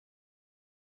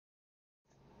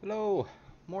Hello,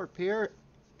 Morp here,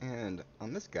 and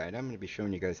on this guide I'm going to be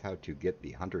showing you guys how to get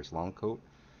the Hunter's Long Coat,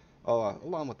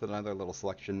 along with another little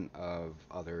selection of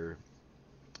other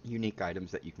unique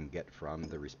items that you can get from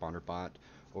the Responder Bot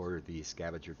or the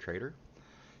Scavenger Trader.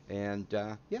 And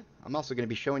yeah, I'm also going to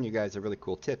be showing you guys a really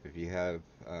cool tip if you have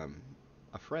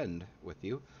a friend with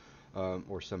you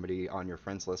or somebody on your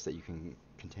friends list that you can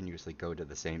continuously go to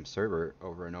the same server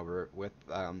over and over with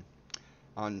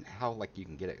on how you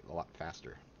can get it a lot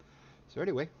faster. So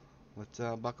anyway, let's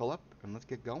buckle up and let's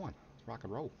get going. Let's rock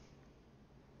and roll.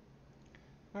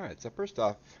 All right. So first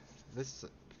off, this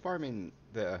farming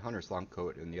the hunter's long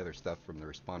coat and the other stuff from the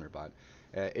responder bot,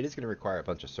 it is going to require a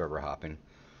bunch of server hopping.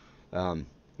 Um,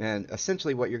 and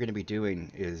essentially, what you're going to be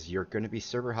doing is you're going to be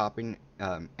server hopping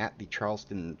at the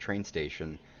Charleston train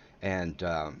station, and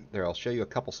there I'll show you a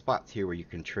couple spots here where you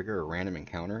can trigger a random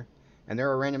encounter. And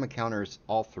there are random encounters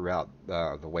all throughout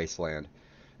the wasteland,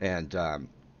 and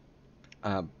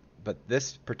uh, but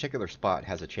this particular spot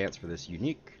has a chance for this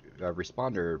unique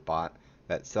responder bot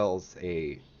that sells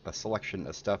a selection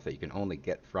of stuff that you can only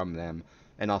get from them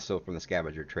and also from the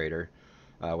scavenger trader,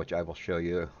 which I will show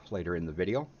you later in the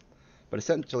video. But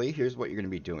essentially, here's what you're going to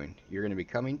be doing. You're going to be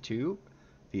coming to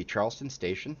the Charleston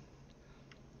station,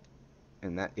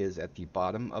 and that is at the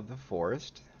bottom of the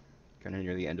forest, kind of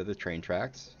near the end of the train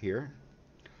tracks here.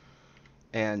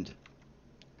 And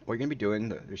what you're going to be doing,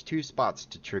 there's two spots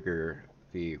to trigger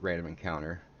the random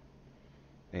encounter.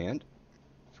 And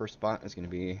first spot is going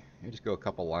to be, you just go a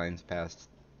couple lines past,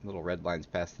 little red lines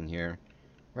past in here,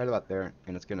 right about there,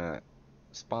 and it's going to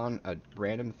spawn a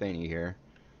random thingy here.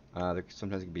 There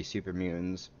sometimes it can be super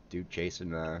mutants, dude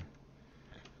chasing a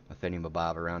thingy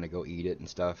mabob around to go eat it and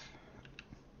stuff.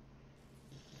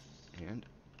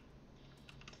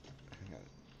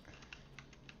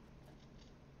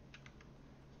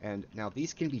 And now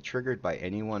these can be triggered by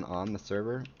anyone on the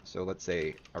server. So let's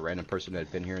say a random person that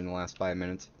had been here in the last 5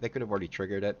 minutes, they could have already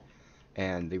triggered it,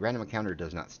 and the random encounter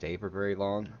does not stay for very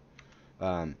long.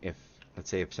 If let's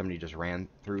say if somebody just ran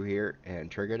through here and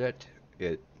triggered it,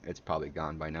 it's probably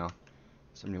gone by now.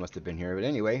 Somebody must have been here. But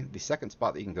anyway, the second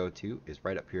spot that you can go to is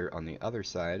right up here on the other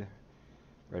side,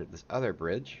 right at this other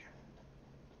bridge.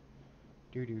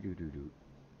 Do do do do do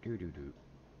do do do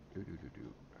do do do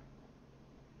do.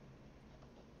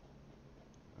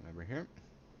 And over here.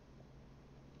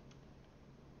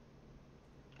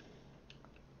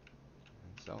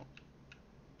 And so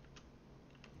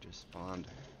just spawned.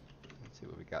 Let's see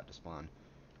what we got to spawn.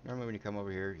 Normally when you come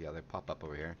over here, yeah, they pop up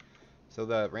over here. So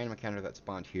the random encounter that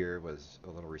spawned here was a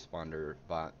little responder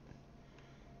bot,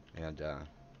 and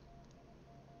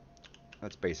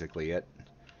that's basically it.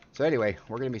 So anyway,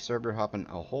 we're going to be server hopping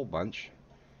a whole bunch,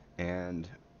 and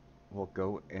we'll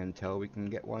go until we can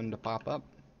get one to pop up.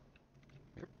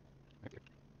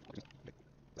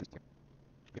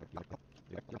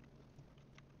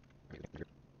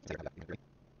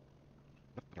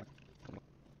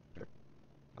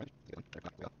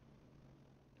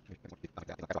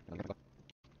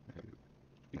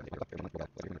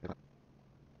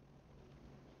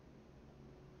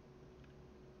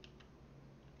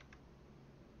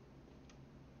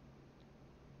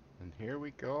 And here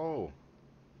we go.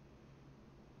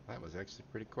 That was actually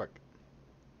pretty quick.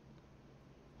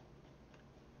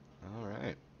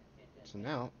 Alright, so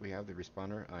now we have the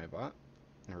responder iBot,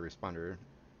 or responder,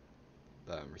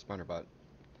 the responder bot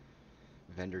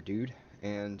vendor dude,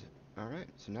 and alright,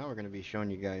 so now we're going to be showing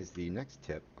you guys the next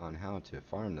tip on how to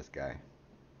farm this guy.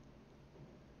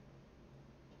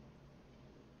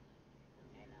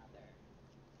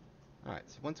 Alright,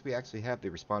 so once we actually have the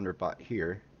responder bot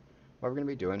here, what we're going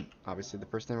to be doing, obviously the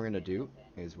first thing we're going to do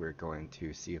is we're going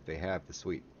to see if they have the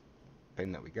sweet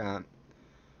thing that we got.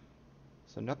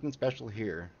 So nothing special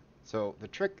here. So the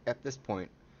trick at this point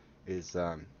is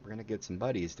we're going to get some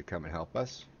buddies to come and help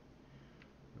us.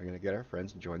 We're going to get our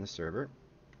friends to join the server.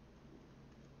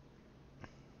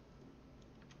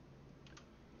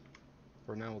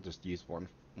 For now, we'll just use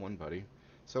one buddy.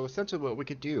 So essentially what we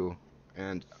could do,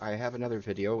 and I have another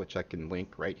video which I can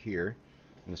link right here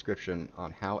in the description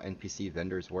on how NPC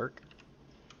vendors work.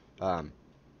 Um,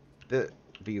 the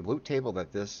loot table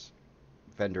that this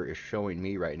vendor is showing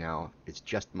me right now is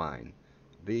just mine.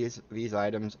 These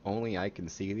items, only I can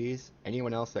see these.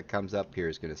 Anyone else that comes up here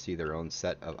is going to see their own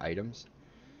set of items.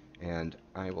 And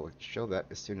I will show that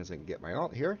as soon as I can get my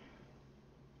alt here.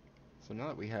 So now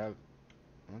that we have,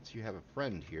 once you have a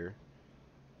friend here,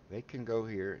 they can go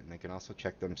here and they can also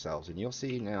check themselves. And you'll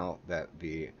see now that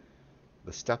the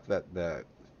stuff that the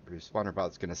responder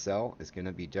bot is going to sell is going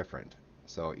to be different.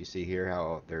 So you see here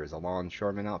how there's a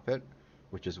longshoreman outfit,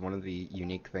 which is one of the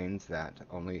unique things that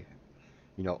only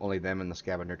only them and the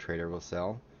scavenger trader will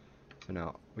sell. So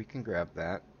now we can grab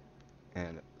that.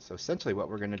 And so essentially what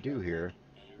we're going to do here,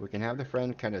 we can have the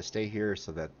friend kind of stay here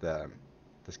so that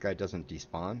this guy doesn't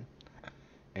despawn.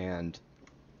 And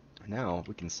now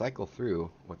we can cycle through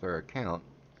with our account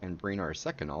and bring our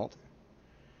second alt.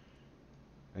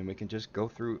 And we can just go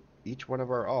through each one of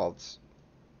our alts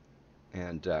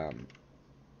and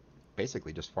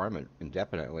basically just farm it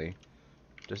indefinitely,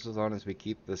 just as long as we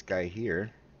keep this guy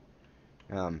here.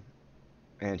 Um,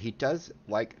 and he does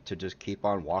like to just keep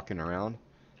on walking around.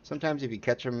 Sometimes if you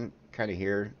catch him kind of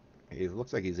here, he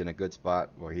looks like he's in a good spot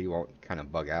where he won't kind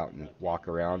of bug out and walk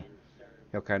around.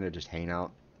 He'll kind of just hang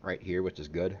out right here, which is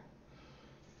good.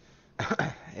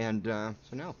 And so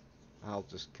now I'll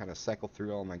just kind of cycle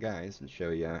through all my guys and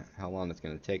show you how long it's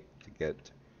going to take to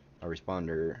get a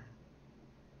responder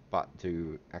bot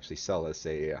to actually sell us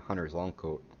a hunter's long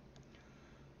coat.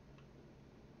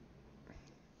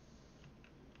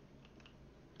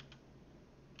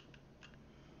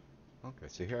 Okay,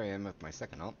 so here I am with my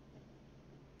second alt.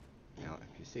 Now,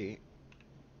 if you see,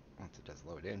 once it does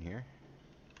load in here,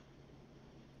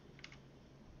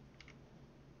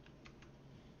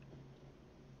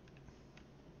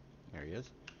 there he is.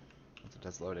 Once it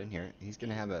does load in here, he's going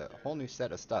to have a whole new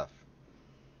set of stuff.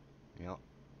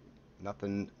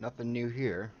 Nothing new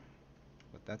here,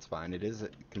 but that's fine. It is a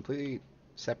completely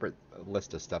separate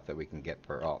list of stuff that we can get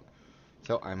per alt.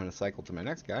 So I'm going to cycle to my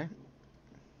next guy.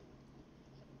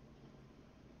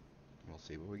 We'll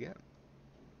see what we get.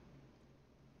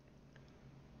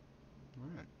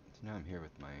 Alright, so now I'm here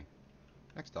with my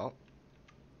next alt.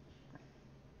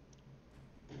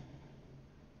 Give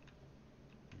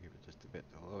it just a bit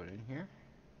to load in here.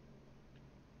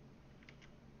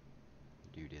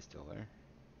 The dude is still there.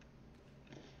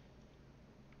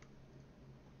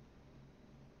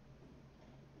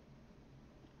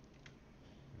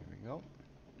 There we go.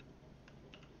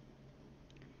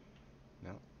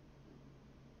 No.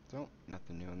 So,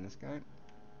 nothing new on this guy.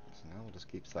 So now we'll just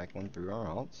keep cycling through our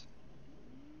alts.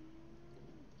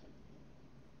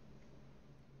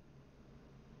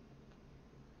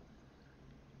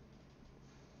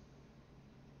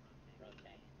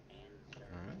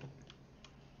 Alright.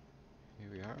 Here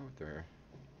we are with our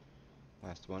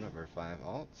last one of our 5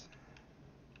 alts.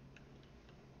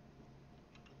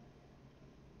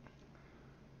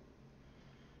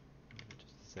 Give it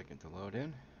just a second to load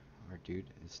in. Our dude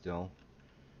is still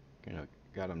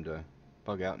got him to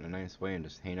bug out in a nice way and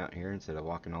just hang out here instead of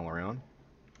walking all around.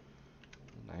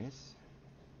 Nice.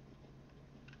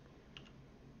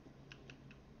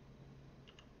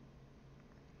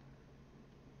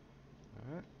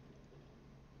 Alright.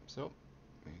 So,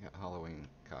 we got Halloween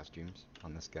costumes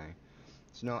on this guy.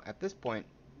 So now, at this point,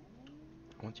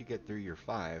 once you get through your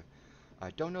 5, I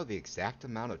don't know the exact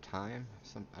amount of time.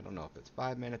 I don't know if it's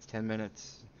 5 minutes, 10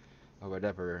 minutes, or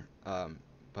whatever.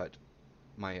 But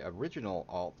my original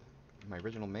alt, my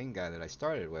original main guy that I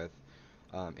started with,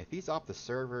 if he's off the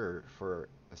server for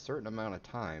a certain amount of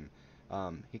time,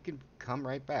 he can come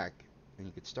right back and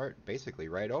you could start basically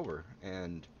right over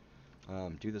and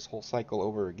do this whole cycle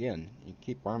over again. You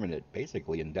keep farming it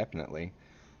basically indefinitely.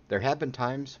 There have been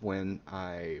times when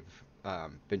it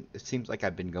seems like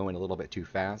I've been going a little bit too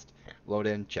fast. Load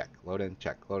in, check, load in,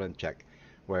 check, load in, check.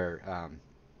 Where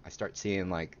I start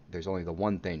seeing like there's only the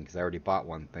one thing because I already bought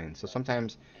one thing. So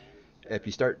sometimes if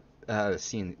you start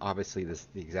seeing obviously the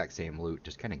exact same loot,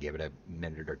 just kind of give it a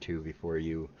minute or two before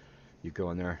you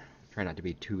go in there. Try not to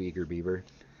be too eager beaver.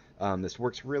 This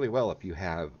works really well if you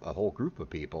have a whole group of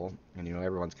people and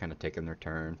everyone's kind of taking their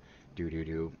turn,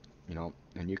 do,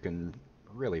 and you can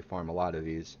really farm a lot of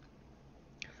these.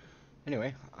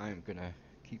 Anyway, I'm gonna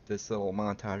keep this little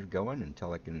montage going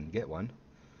until I can get one.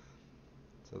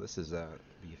 So this is the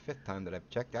 5th time that I've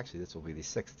checked. Actually, this will be the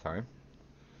 6th time,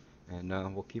 and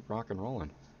we'll keep rock and rolling.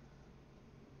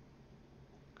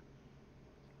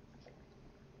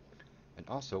 And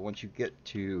also, once you get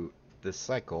to this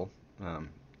cycle,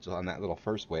 so on that little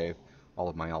first wave, all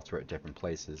of my alts are at different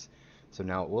places. So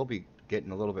now it will be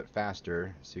getting a little bit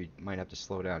faster, so you might have to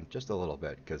slow down just a little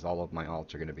bit because all of my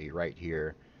alts are going to be right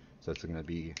here. So it's going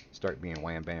to start being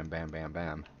wham, bam, bam, bam,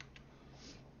 bam.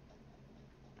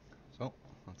 So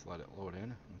let's let it load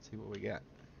in. Let's see what we get.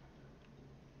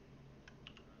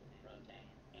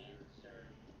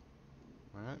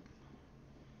 Alright.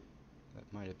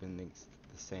 That might have been the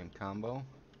same combo.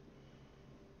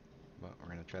 But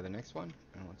we're going to try the next one,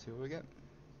 and let's see what we get.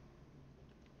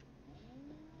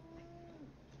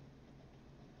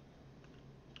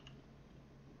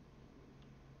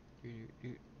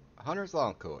 Hunter's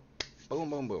long coat.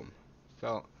 Boom, boom, boom.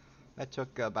 So that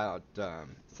took about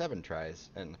 7 tries,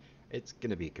 and it's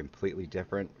going to be completely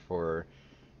different for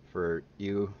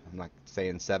you. I'm not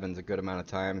saying seven's a good amount of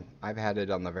time. I've had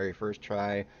it on the very first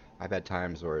try. I've had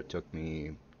times where it took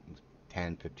me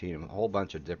 10, 15, a whole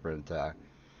bunch of different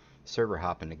server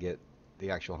hopping to get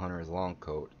the actual hunter's long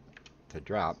coat to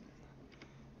drop.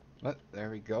 But there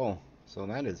we go. So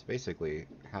that is basically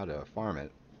how to farm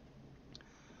it.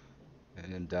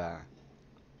 And I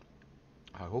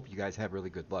hope you guys have really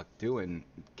good luck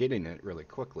getting it really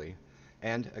quickly.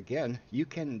 And again, you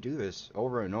can do this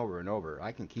over and over and over.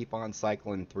 I can keep on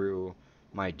cycling through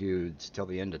my dudes till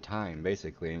the end of time,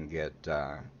 basically, and get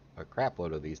a crap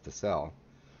load of these to sell.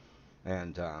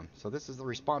 And so this is the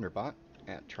responder bot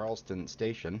at Charleston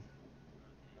Station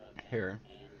here.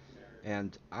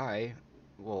 And I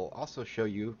will also show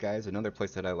you guys another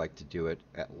place that I like to do it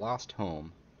at Lost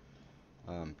Home,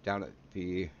 down at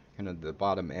the kind of the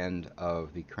bottom end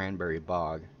of the Cranberry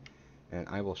Bog, and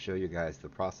I will show you guys the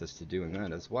process to doing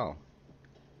that as well.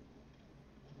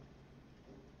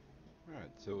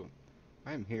 Alright, so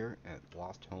I'm here at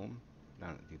Lost Home,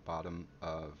 down at the bottom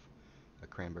of the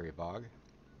Cranberry Bog.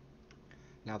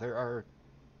 Now there are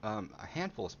a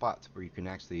handful of spots where you can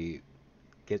actually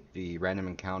get the random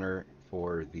encounter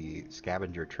for the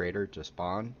Scavenger Trader to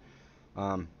spawn.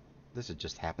 This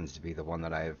just happens to be the one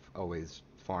that I've always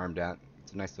farmed at.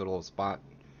 It's a nice little spot.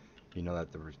 You know that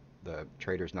the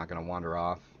trader's not going to wander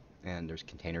off, and there's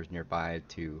containers nearby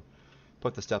to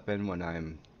put the stuff in when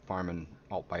I'm farming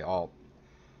alt by alt.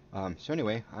 So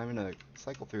anyway, I'm going to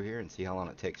cycle through here and see how long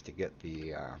it takes to get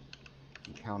the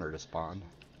encounter to spawn.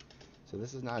 So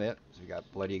this is not it. So we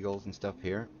got blood eagles and stuff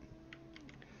here.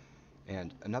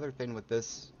 And another thing with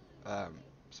this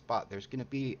spot, there's going to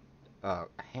be a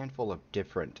handful of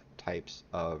different types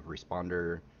of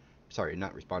scavenger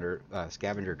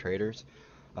traders.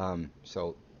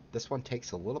 So this one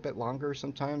takes a little bit longer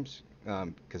sometimes,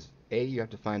 because A, you have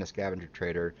to find a scavenger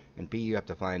trader, and B, you have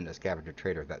to find a scavenger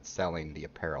trader that's selling the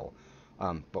apparel.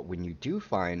 But when you do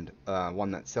find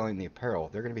one that's selling the apparel,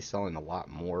 they're going to be selling a lot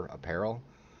more apparel,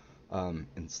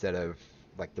 instead of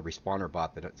like the respawner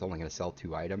bot that it's only going to sell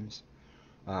 2 items.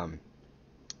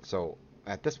 So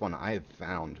at this one, I've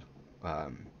found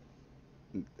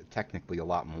technically a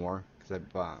lot more, because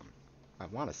I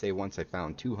want to say once I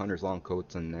found 2 hunters long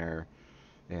coats in there.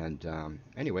 And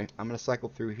anyway, I'm going to cycle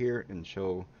through here and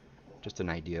show just an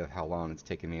idea of how long it's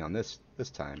taken me on this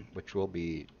time, which will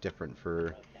be different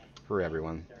for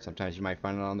everyone. Sometimes you might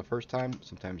find it on the first time,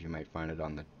 sometimes you might find it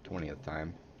on the 20th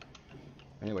time.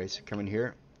 Anyways, coming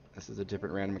here, this is a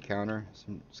different random encounter.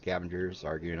 Some scavengers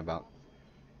arguing about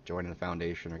joining the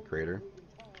foundation or creator.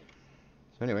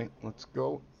 So anyway, let's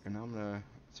go, and I'm going to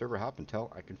server hop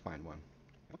until I can find one.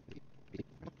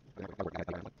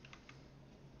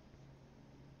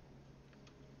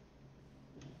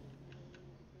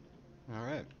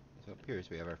 Alright, so up here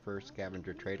we have our first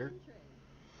scavenger trader.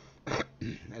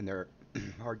 And there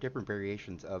are different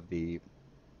variations of the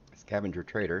scavenger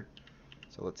trader.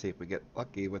 So let's see if we get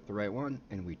lucky with the right one,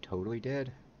 and we totally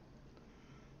did.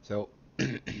 So,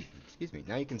 excuse me,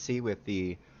 now you can see with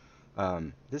the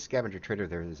this scavenger trader,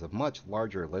 there is a much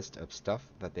larger list of stuff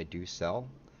that they do sell.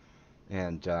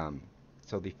 And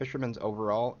so the fisherman's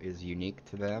overall is unique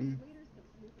to them.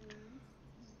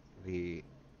 The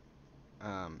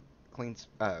clean,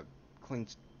 clean,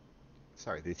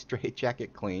 sorry, the straight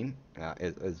jacket clean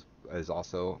is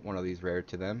also one of these rare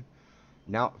to them.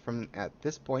 Now, from at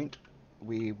this point,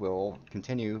 we will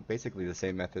continue basically the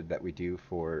same method that we do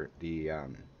for the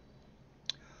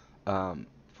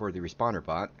responder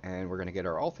bot, and we're going to get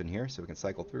our alt in here so we can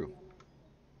cycle through.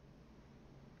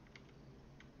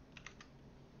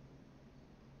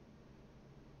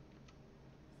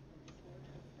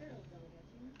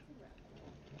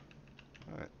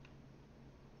 Alright.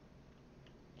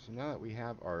 So now that we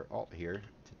have our alt here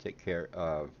to take care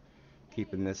of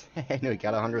keeping this, I know we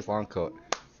got a 100th long coat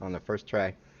on the first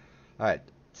try. Alright,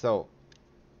 so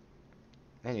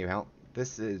anyhow,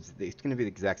 it's going to be the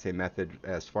exact same method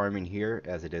as farming here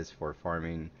as it is for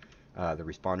farming the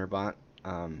responder bot.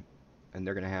 And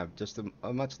they're going to have just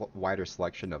a much wider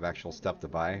selection of actual stuff to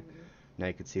buy. Now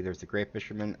you can see there's the Gray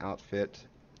Fisherman outfit,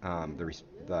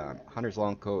 the Hunter's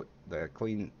Long Coat, the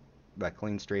clean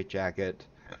straight jacket.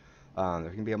 There's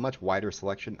going to be a much wider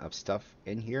selection of stuff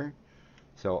in here.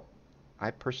 So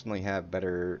I personally have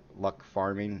better luck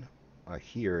farming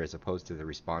here as opposed to the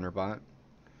respawner bot.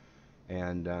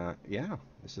 And yeah,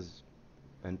 this has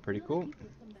been pretty cool.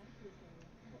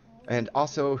 And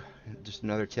also, just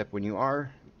another tip: when you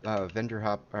are not vendor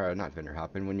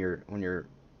hopping, when you're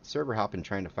server hopping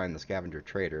trying to find the scavenger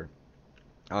trader,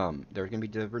 there's going to be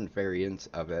different variants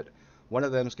of it. One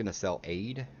of them is going to sell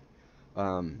aid,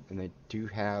 And they do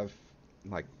have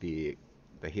like the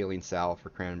healing salve for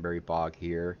cranberry bog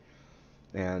here,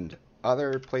 and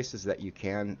other places that you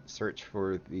can search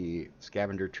for the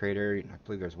scavenger trader. I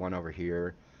believe there's one over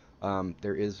here.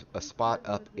 There is a spot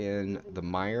up in the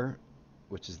mire,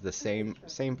 which is the same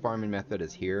farming method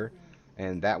as here.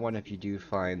 And that one, if you do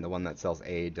find the one that sells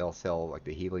aid, they'll sell like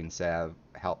the healing salve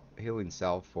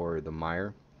for the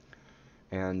mire.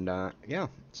 And yeah,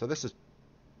 so this is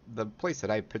the place that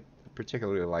I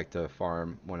particularly like to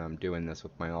farm when I'm doing this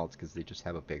with my alts because they just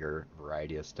have a bigger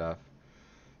variety of stuff.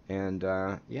 And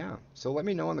yeah, so let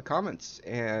me know in the comments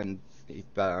and if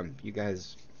you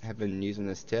guys have been using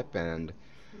this tip and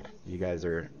you guys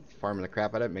are farming the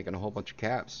crap out of it, making a whole bunch of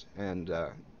caps. And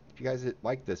if you guys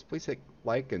like this, please hit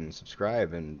like and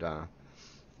subscribe, and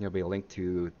there'll be a link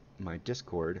to my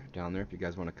Discord down there if you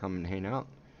guys want to come and hang out.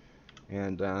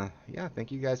 And yeah,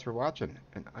 thank you guys for watching,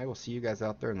 and I will see you guys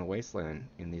out there in the wasteland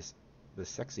in this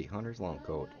sexy hunter's long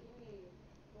coat.